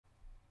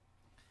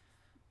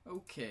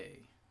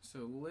Okay,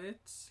 so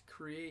let's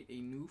create a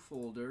new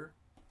folder.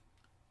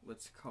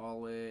 Let's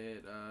call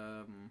it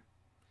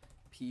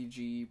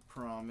PostgreSQL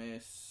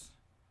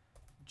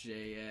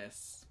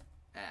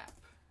app.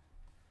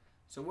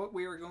 So what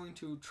we are going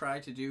to try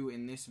to do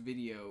in this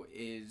video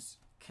is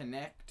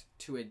connect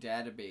to a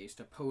database,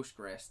 a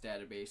Postgres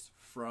database,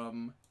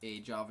 from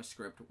a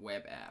JavaScript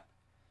web app.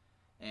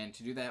 And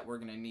to do that, we're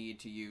going to need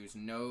to use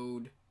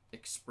Node,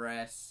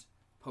 Express,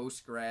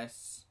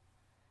 Postgres,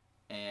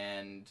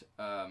 and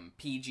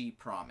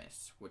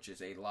PostgreSQL, which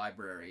is a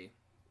library,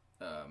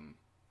 a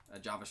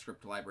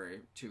JavaScript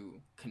library to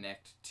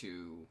connect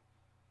to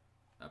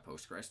a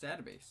Postgres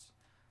database.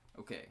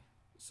 Okay,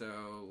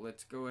 so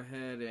let's go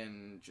ahead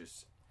and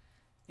just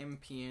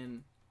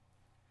npm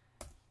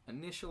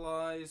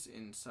initialize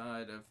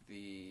inside of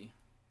the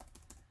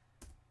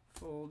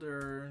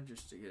folder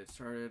just to get it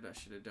started. I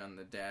should have done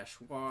the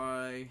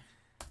 -y.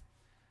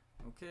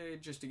 Okay,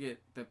 just to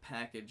get the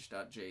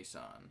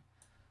package.json.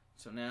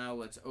 So now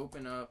let's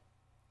open up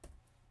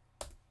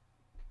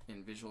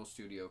in Visual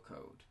Studio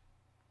Code.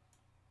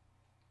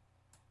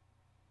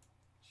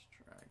 Let's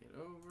drag it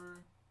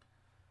over.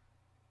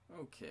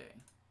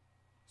 Okay.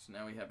 So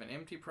now we have an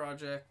empty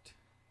project,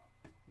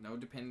 no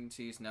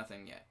dependencies,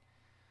 nothing yet.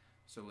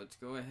 So let's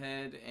go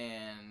ahead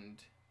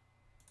and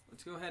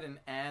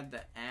add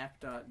the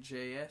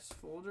app.js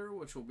folder,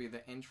 which will be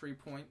the entry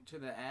point to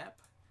the app.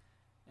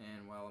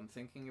 And while I'm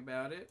thinking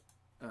about it,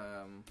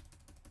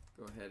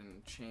 go ahead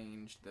and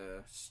change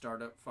the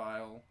startup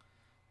file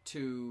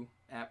to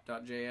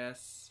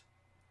app.js,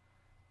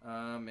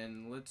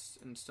 and let's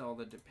install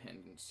the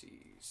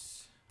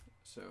dependencies.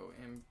 So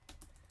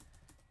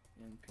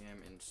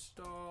npm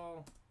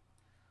install.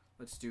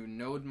 Let's do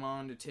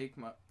nodemon to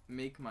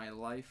make my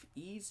life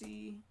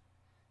easy.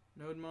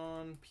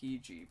 Nodemon,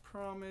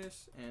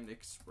 PostgreSQL, and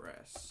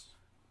Express.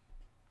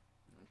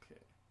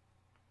 Okay.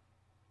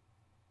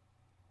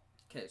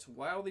 Okay, so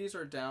while these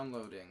are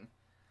downloading,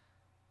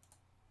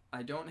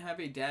 I don't have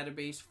a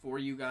database for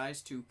you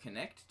guys to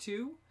connect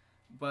to,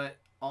 but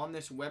on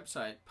this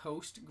website,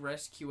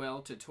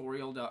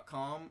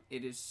 PostgreSQLtutorial.com,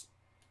 it is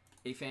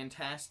a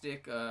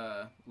fantastic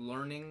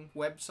learning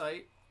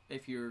website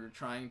if you're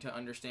trying to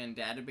understand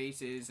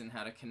databases and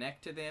how to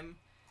connect to them.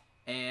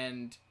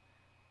 And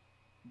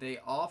they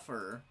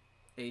offer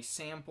a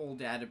sample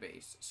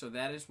database. So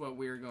that is what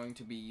we're going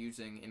to be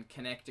using and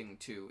connecting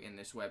to in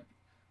this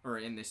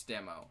in this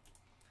demo.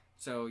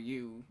 So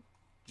you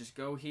just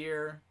go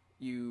here,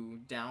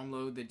 you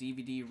download the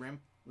DVD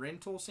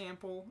rental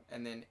sample,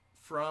 and then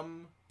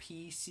from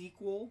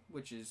psql,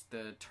 which is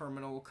the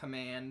terminal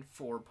command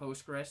for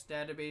Postgres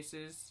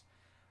databases,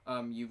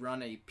 you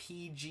run a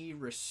pg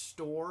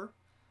restore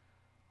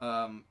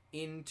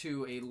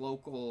into a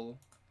local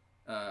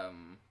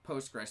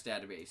Postgres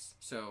database.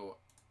 So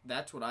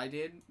that's what I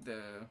did.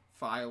 The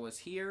file is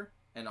here,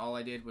 and all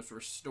I did was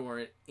restore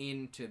it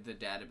into the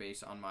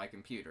database on my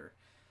computer.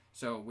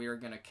 So we're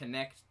going to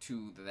connect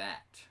to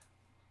that.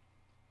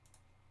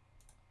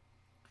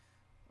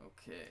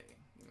 Okay,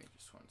 give me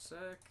just one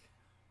sec.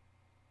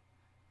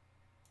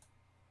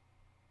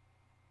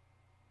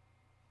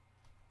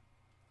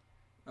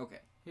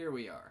 Okay, here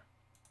we are.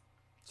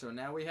 So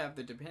now we have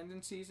the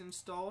dependencies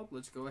installed.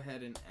 Let's go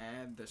ahead and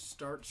add the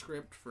start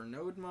script for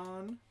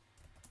nodemon.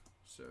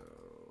 So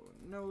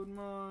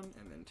nodemon,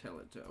 and then tell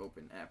it to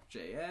open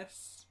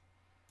app.js.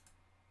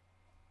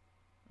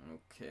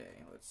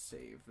 Okay, let's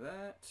save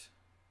that.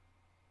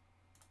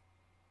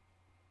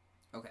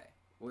 Okay,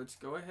 let's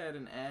go ahead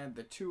and add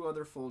the two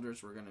other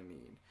folders we're going to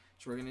need.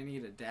 So we're going to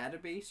need a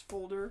database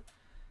folder,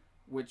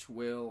 which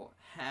will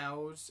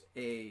house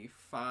a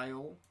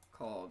file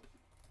called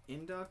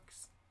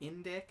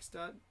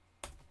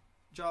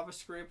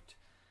index.javascript,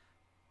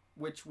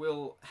 which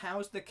will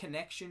house the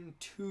connection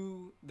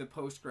to the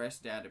Postgres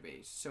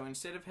database. So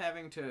instead of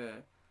having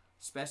to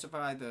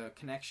specify the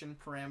connection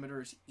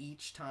parameters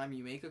each time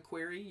you make a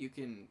query, you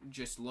can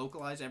just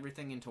localize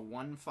everything into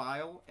one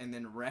file and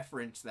then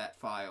reference that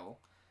file,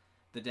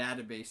 the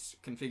database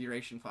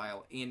configuration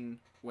file,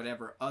 in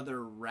whatever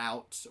other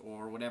routes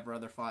or whatever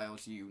other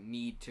files you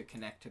need to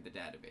connect to the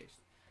database.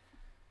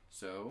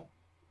 So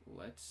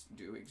let's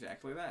do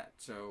exactly that.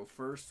 So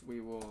first we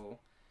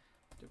will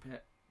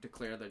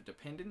declare the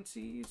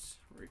dependencies,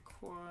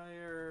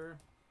 require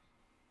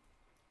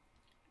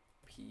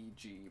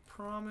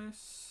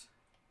PostgreSQL.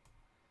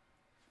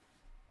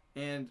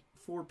 And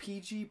for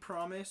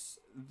PostgreSQL,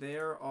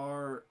 there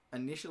are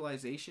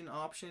initialization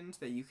options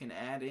that you can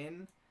add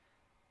in,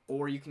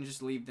 or you can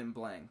just leave them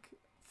blank.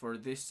 For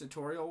this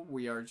tutorial,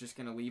 we are just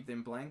going to leave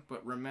them blank,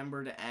 but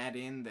remember to add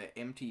in the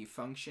empty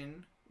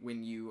function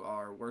when you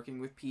are working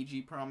with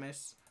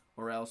PostgreSQL,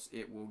 or else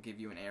it will give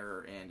you an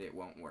error and it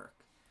won't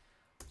work.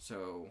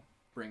 So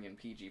bring in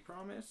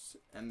PostgreSQL,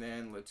 and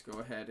then let's go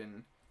ahead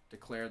and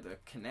declare the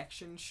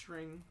connection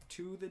string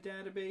to the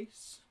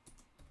database.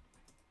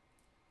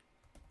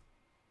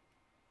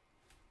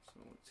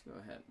 So let's go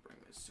ahead and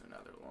bring this to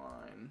another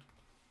line.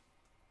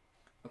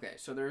 Okay,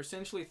 so there are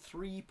essentially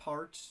three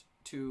parts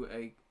to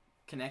a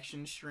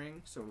connection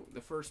string. So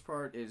the first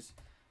part is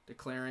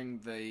declaring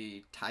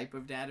the type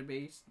of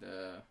database,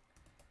 the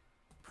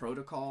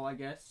protocol, I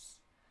guess.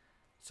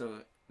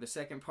 So the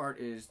second part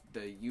is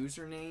the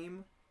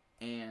username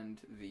and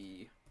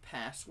the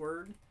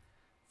password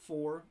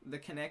for the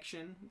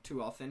connection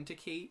to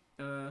authenticate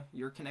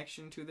your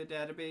connection to the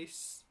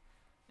database.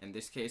 In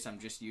this case, I'm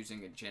just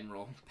using a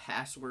general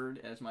password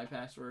as my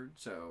password,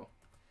 so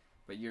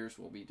but yours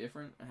will be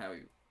different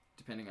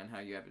depending on how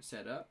you have it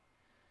set up.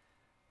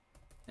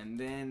 And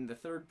then the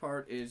third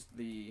part is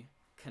the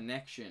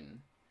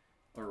connection,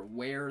 or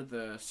where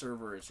the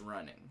server is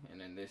running.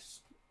 And in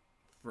this,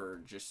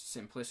 for just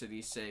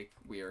simplicity's sake,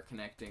 we are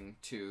connecting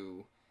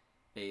to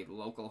a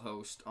local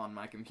host on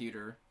my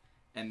computer.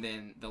 And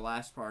then the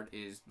last part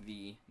is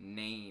the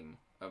name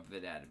of the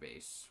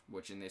database,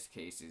 which in this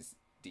case is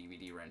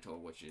DVD rental,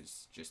 which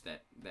is just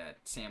that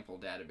sample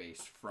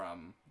database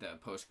from the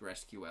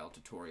PostgreSQL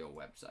tutorial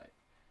website.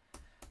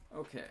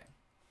 Okay.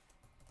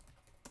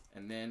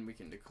 And then we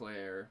can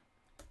declare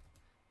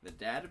the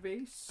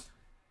database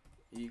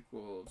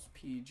equals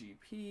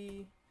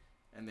PGP,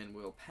 and then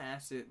we'll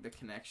pass it the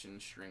connection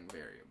string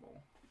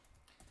variable.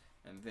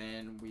 And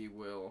then we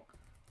will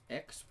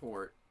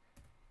export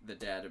the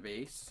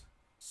database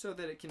so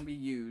that it can be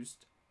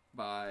used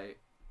by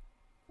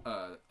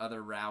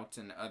other routes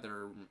and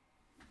other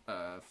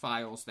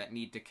files that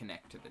need to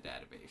connect to the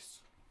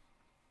database.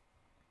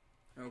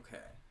 Okay.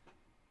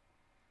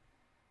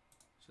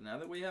 So now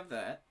that we have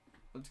that,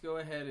 let's go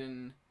ahead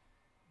and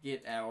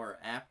get our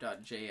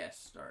app.js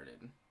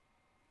started.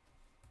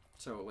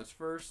 So let's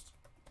first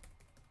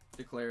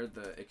declare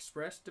the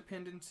Express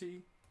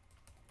dependency.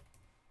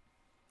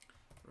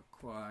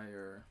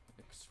 Require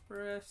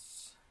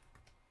Express.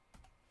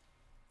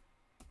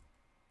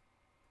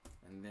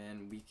 And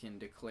then we can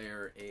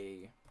declare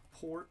a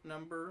port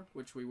number,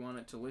 which we want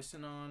it to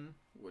listen on,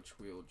 which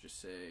we'll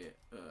just say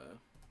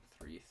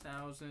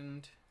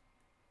 3000.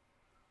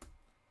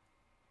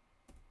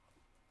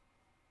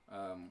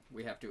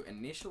 We have to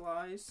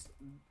initialize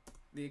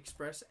the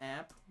Express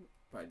app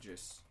by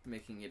just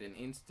making it an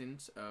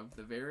instance of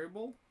the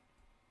variable.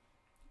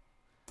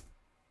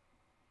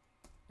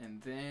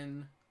 And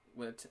then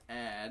let's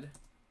add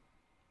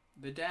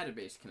the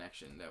database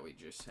connection that we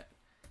just had.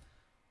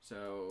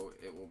 So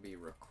it will be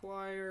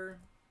require,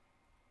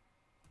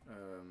 I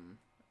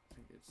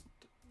think it's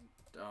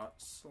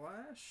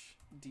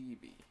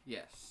 /db.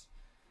 Yes.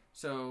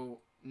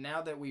 So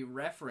now that we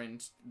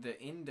referenced the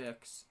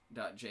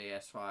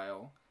index.js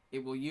file,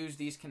 it will use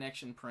these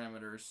connection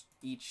parameters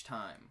each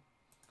time.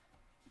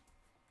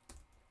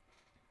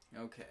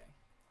 Okay.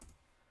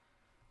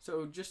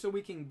 So just so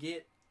we can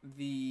get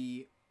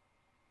the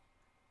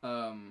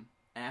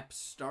app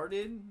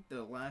started,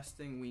 the last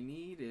thing we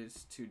need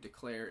is to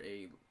declare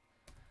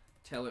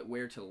tell it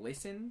where to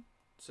listen.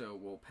 So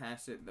we'll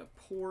pass it the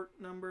port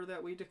number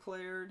that we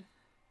declared,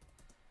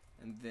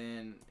 and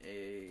then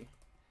a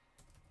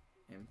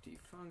empty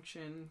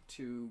function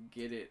to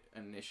get it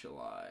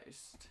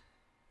initialized,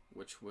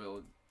 which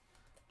will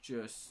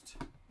just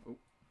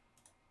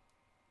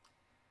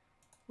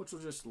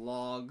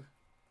log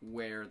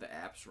where the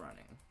app's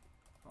running.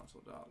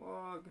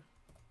 Console.log.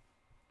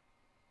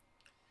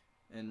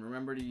 And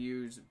remember to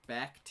use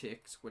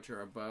backticks, which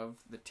are above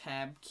the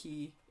tab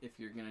key if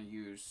you're going to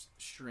use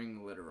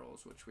string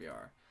literals, which we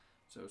are.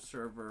 So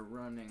server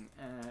running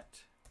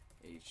at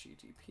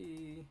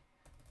http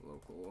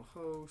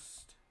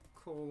localhost :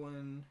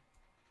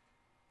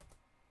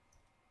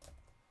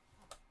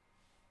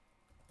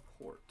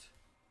 port.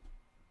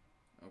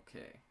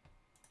 Okay,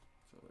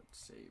 so let's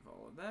save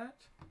all of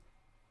that.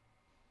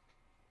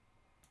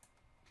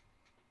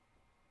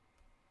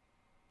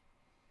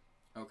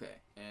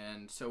 Okay,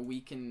 and so we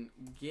can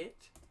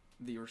get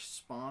the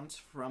response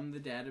from the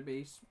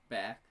database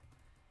back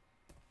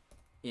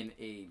in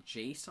a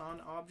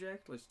JSON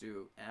object. Let's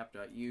do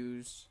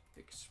app.use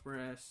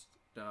express.json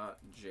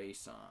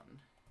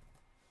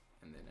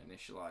and then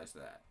initialize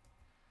that.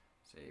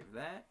 Save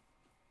that.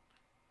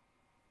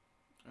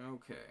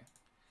 Okay.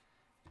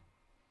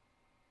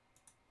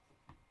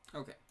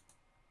 Okay.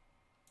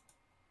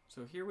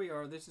 So here we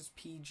are. This is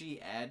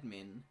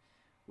pgadmin,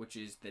 which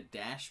is the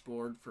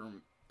dashboard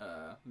for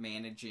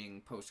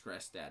managing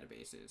Postgres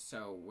databases.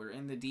 So we're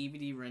in the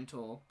DVD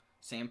rental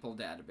sample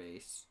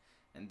database,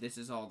 and this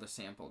is all the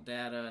sample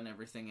data and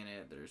everything in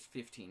it. There's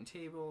 15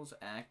 tables,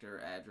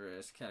 actor,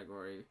 address,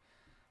 category.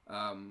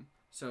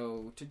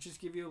 So to just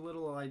give you a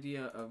little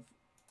idea of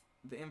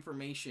the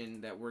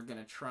information that we're going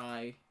to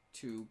try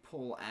to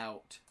pull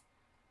out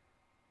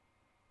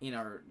in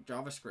our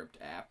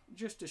JavaScript app,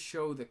 just to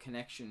show the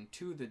connection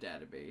to the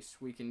database,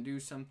 we can do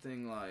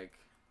something like,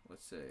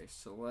 let's say,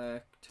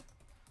 select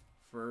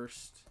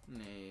first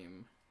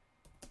name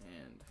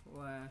and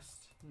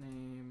last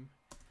name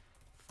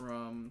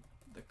from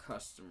the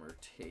customer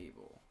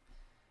table.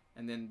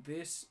 And then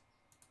this,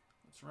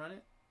 let's run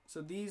it.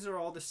 So these are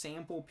all the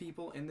sample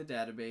people in the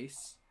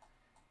database,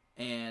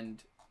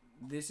 and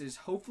this is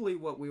hopefully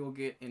what we will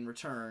get in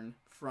return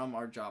from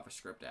our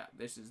JavaScript app.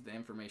 This is the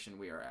information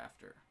we are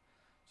after.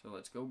 So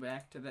let's go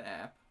back to the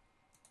app.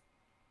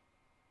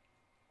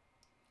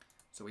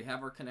 So we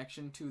have our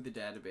connection to the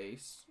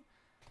database.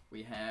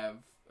 We have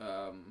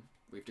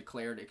we've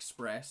declared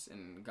Express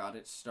and got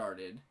it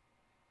started.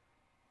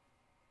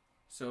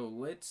 So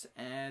let's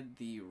add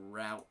the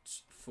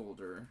routes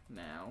folder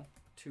now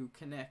to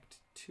connect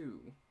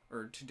to,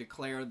 or to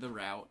declare the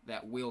route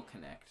that will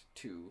connect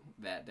to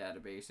that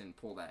database and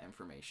pull that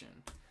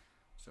information.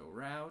 So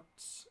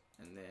routes,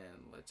 and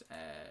then let's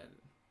add,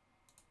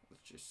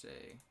 let's just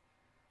say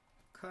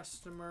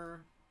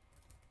customer.js.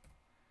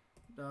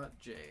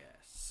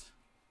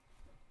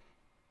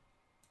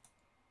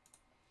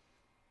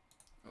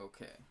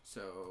 Okay,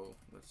 so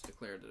let's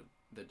declare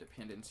the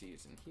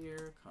dependencies in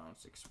here.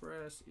 Const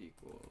express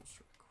equals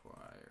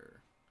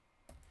require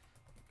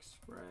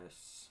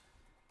express.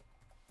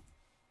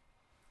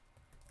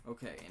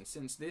 Okay, and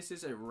since this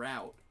is a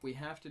route, we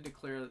have to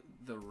declare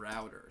the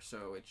router.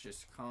 So it's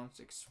just const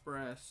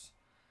express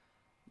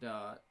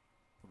dot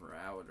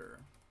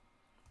router.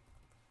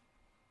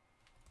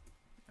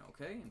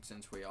 Okay, and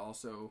since we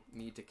also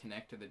need to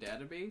connect to the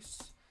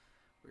database,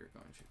 we're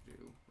going to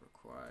do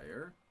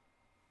require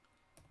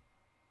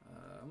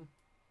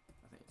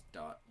I think it's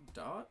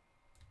dot.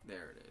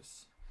 There it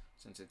is,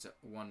 since it's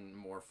one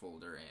more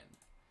folder in.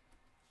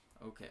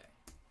 Okay,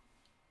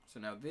 so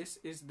now this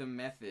is the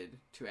method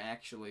to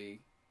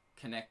actually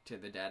connect to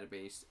the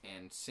database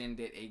and send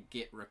it a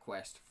GET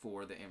request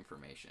for the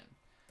information.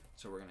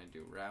 So we're going to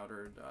do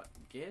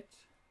router.get,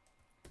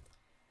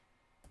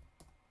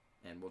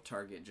 and we'll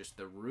target just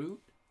the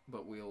root,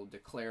 but we'll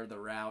declare the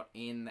route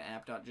in the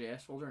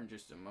app.js folder in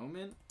just a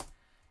moment.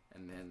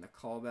 And then the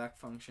callback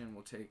function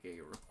will take a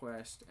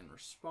request and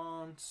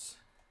response,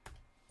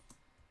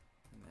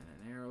 and then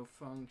an arrow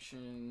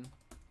function.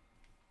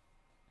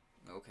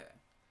 Okay,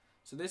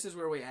 so this is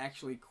where we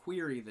actually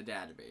query the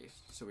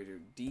database. So we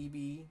do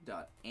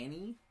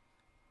db.any,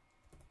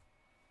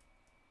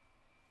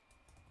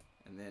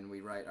 and then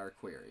we write our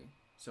query.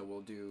 So we'll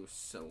do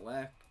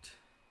select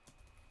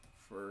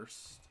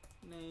first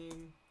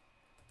name,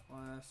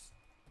 last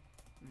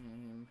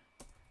name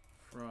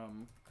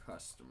from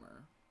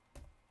customer.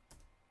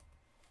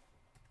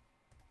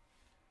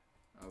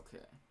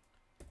 Okay,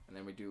 and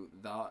then we do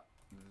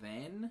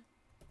then,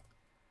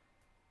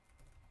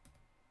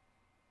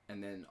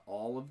 and then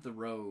all of the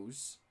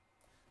rows.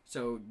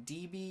 So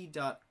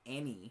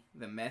db.any,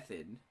 the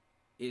method,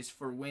 is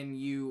for when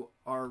you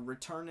are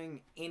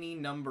returning any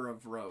number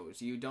of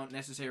rows. You don't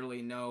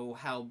necessarily know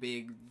how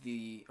big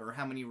or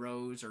how many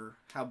rows or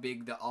how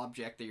big the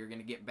object that you're going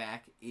to get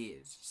back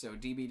is. So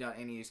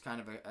db.any is kind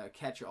of a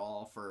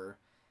catch-all for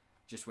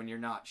just when you're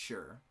not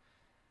sure.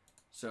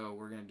 So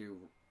we're going to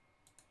do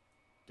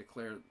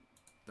declare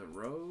the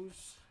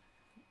rows,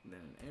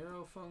 then an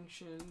arrow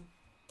function,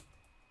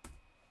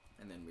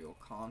 and then we'll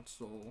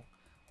console.log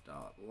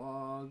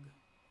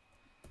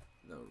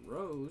the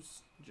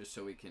rows just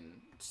so we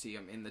can see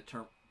them in the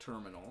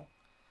terminal,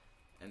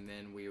 and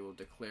then we will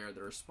declare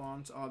the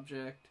response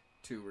object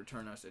to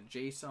return us a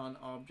JSON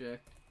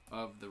object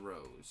of the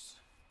rows.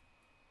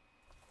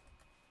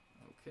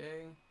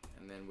 Okay,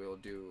 and then we'll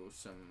do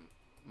some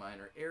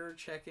minor error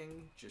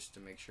checking just to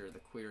make sure the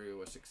query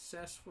was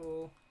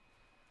successful.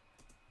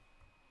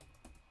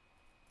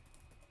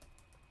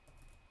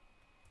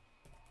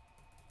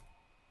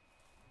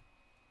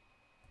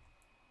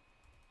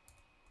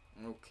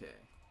 Okay,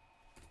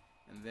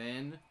 and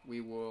then we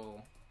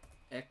will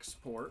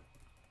export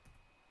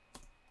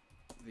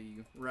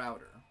the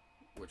router,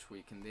 which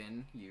we can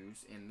then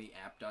use in the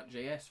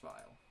app.js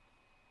file.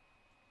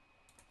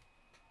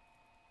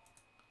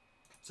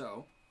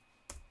 So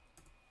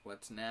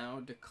let's now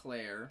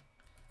declare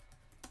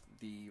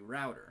the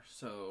router.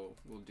 So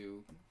we'll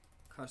do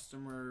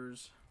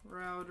customers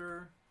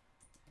router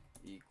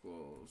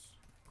equals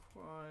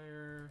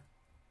require,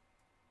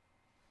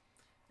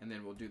 and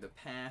then we'll do the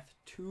path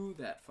to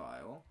that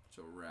file.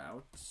 So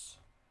routes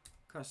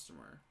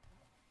customer.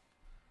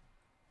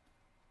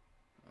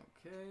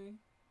 Okay.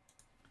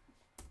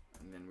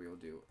 And then we'll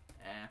do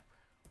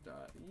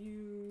app.use,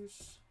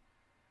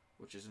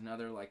 which is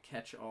another like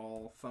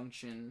catch-all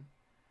function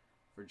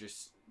for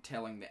just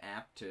telling the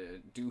app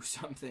to do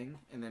something.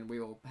 And then we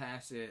will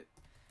pass it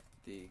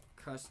the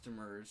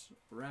customer's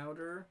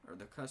router, or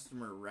the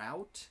customer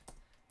route,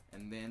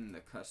 and then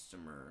the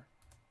customer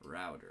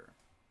router.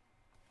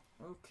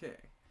 Okay,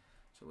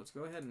 so let's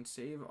go ahead and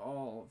save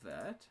all of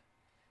that,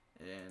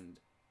 and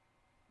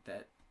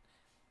that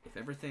if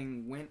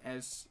everything went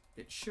as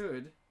it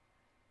should,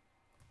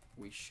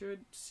 we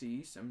should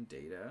see some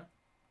data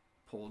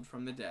pulled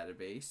from the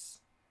database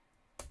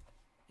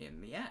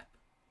in the app.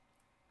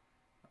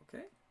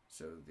 Okay,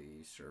 so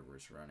the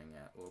server's running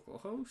at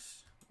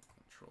localhost,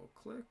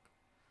 control-click.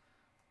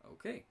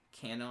 Okay,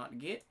 cannot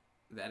get,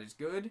 that is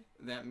good.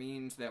 That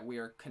means that we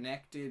are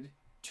connected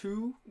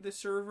to the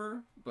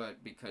server,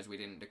 but because we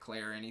didn't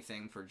declare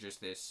anything for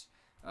just this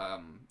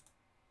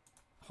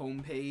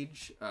home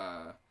page,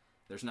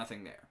 there's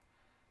nothing there.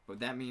 But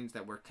that means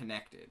that we're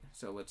connected.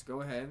 So let's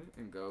go ahead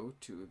and go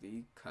to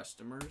the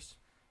customers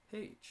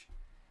page.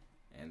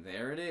 And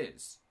there it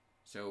is.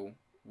 So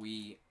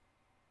we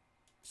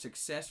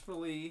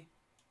successfully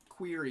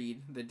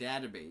queried the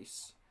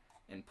database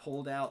and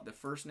pulled out the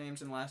first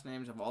names and last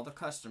names of all the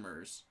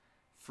customers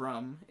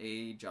from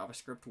a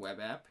JavaScript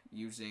web app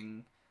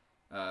using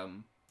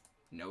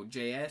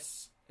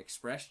Node.JS,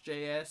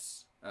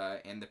 Express.JS,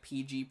 and the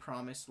PG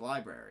Promise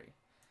library.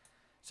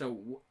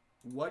 So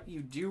what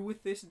you do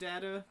with this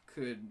data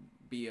could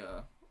be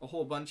a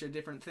whole bunch of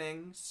different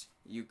things.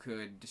 You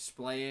could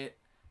display it.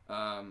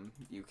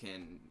 You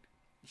can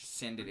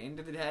send it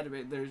into the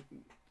database. There's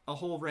a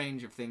whole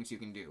range of things you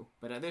can do.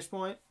 But at this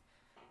point,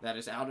 that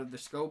is out of the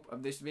scope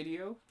of this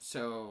video.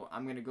 So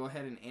I'm going to go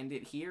ahead and end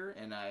it here.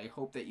 And I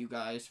hope that you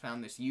guys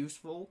found this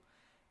useful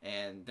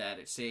and that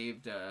it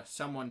saved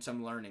someone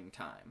some learning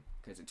time.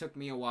 Because it took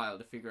me a while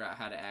to figure out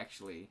how to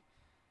actually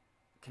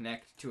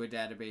connect to a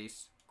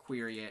database,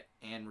 query it,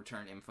 and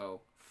return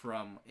info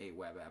from a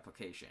web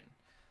application.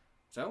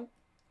 So,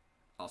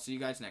 I'll see you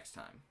guys next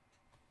time.